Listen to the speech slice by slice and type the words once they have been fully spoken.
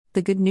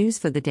The good news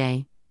for the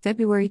day,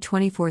 February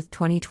 24,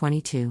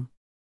 2022.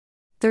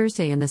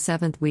 Thursday in the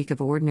 7th week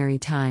of Ordinary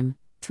Time,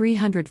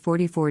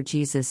 344.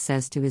 Jesus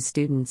says to his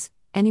students,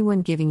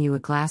 "Anyone giving you a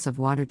glass of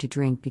water to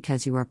drink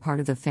because you are part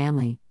of the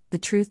family, the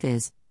truth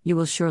is, you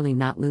will surely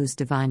not lose."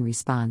 Divine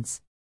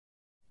response.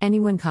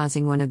 Anyone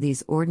causing one of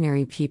these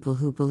ordinary people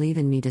who believe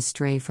in me to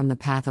stray from the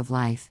path of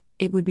life,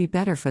 it would be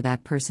better for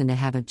that person to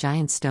have a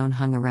giant stone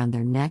hung around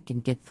their neck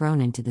and get thrown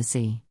into the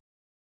sea.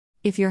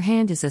 If your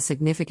hand is a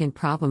significant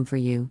problem for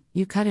you,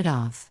 you cut it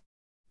off.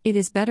 It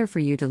is better for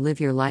you to live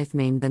your life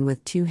maimed than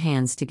with two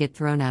hands to get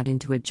thrown out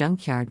into a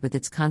junkyard with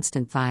its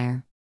constant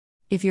fire.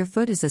 If your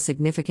foot is a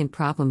significant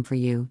problem for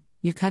you,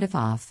 you cut it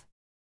off.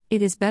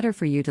 It is better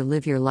for you to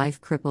live your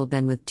life crippled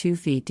than with 2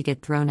 feet to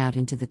get thrown out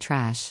into the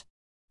trash.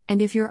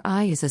 And if your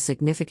eye is a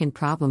significant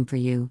problem for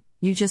you,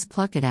 you just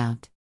pluck it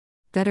out.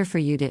 Better for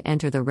you to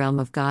enter the realm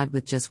of God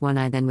with just one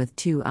eye than with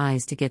 2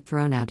 eyes to get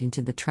thrown out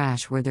into the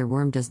trash where their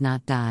worm does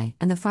not die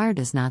and the fire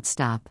does not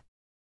stop.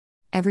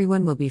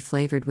 Everyone will be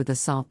flavored with a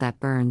salt that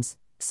burns.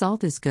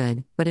 Salt is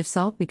good, but if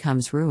salt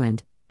becomes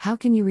ruined, how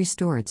can you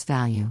restore its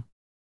value?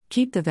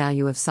 Keep the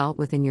value of salt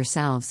within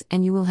yourselves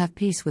and you will have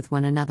peace with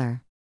one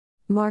another.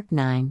 Mark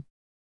 9.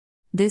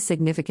 This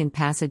significant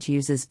passage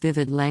uses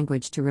vivid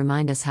language to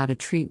remind us how to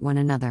treat one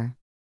another.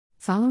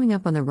 Following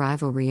up on the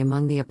rivalry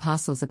among the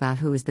apostles about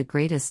who is the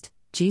greatest,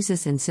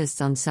 Jesus insists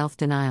on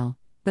self-denial,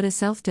 but a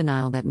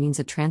self-denial that means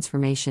a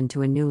transformation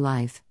to a new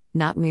life,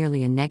 not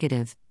merely a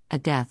negative, a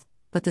death,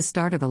 but the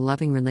start of a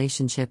loving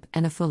relationship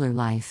and a fuller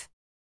life.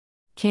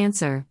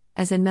 Cancer,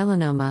 as in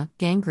melanoma,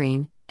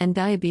 gangrene, and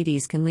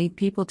diabetes can lead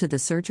people to the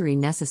surgery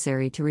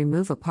necessary to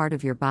remove a part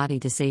of your body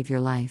to save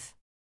your life.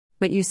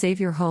 But you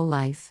save your whole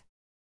life.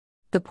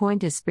 The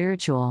point is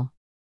spiritual.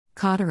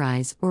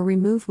 Cauterize or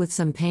remove with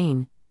some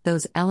pain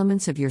those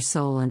elements of your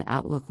soul and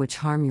outlook which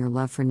harm your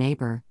love for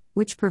neighbor,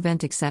 which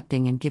prevent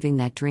accepting and giving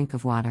that drink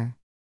of water.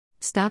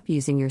 Stop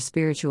using your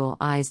spiritual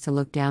eyes to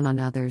look down on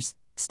others.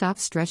 Stop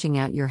stretching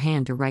out your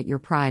hand to write your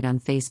pride on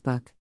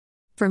Facebook.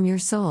 From your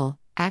soul,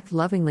 act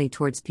lovingly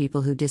towards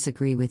people who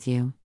disagree with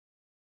you.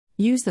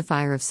 Use the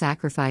fire of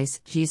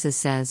sacrifice, Jesus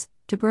says,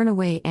 to burn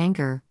away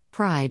anger,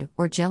 pride,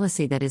 or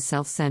jealousy that is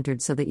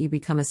self-centered so that you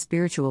become a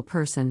spiritual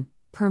person,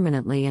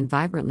 permanently and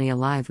vibrantly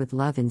alive with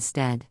love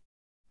instead.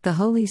 The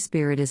Holy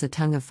Spirit is a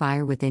tongue of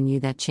fire within you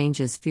that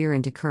changes fear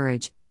into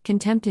courage,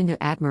 contempt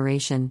into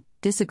admiration,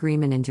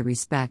 disagreement into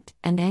respect,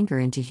 and anger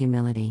into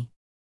humility.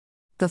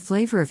 The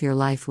flavor of your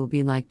life will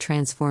be like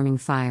transforming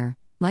fire,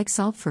 like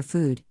salt for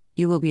food.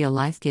 You will be a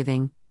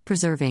life-giving,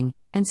 preserving,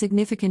 and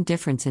significant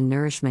difference in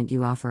nourishment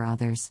you offer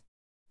others.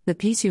 The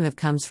peace you have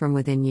comes from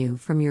within you,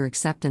 from your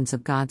acceptance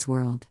of God's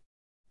world.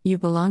 You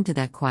belong to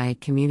that quiet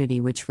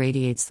community which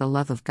radiates the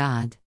love of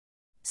God.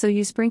 So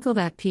you sprinkle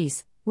that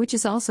peace, which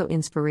is also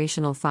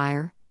inspirational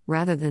fire,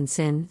 rather than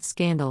sin,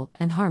 scandal,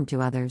 and harm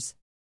to others.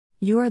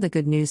 You are the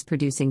good news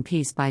producing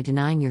peace by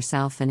denying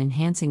yourself and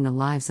enhancing the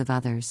lives of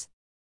others.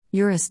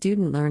 You're a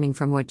student learning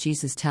from what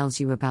Jesus tells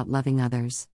you about loving others.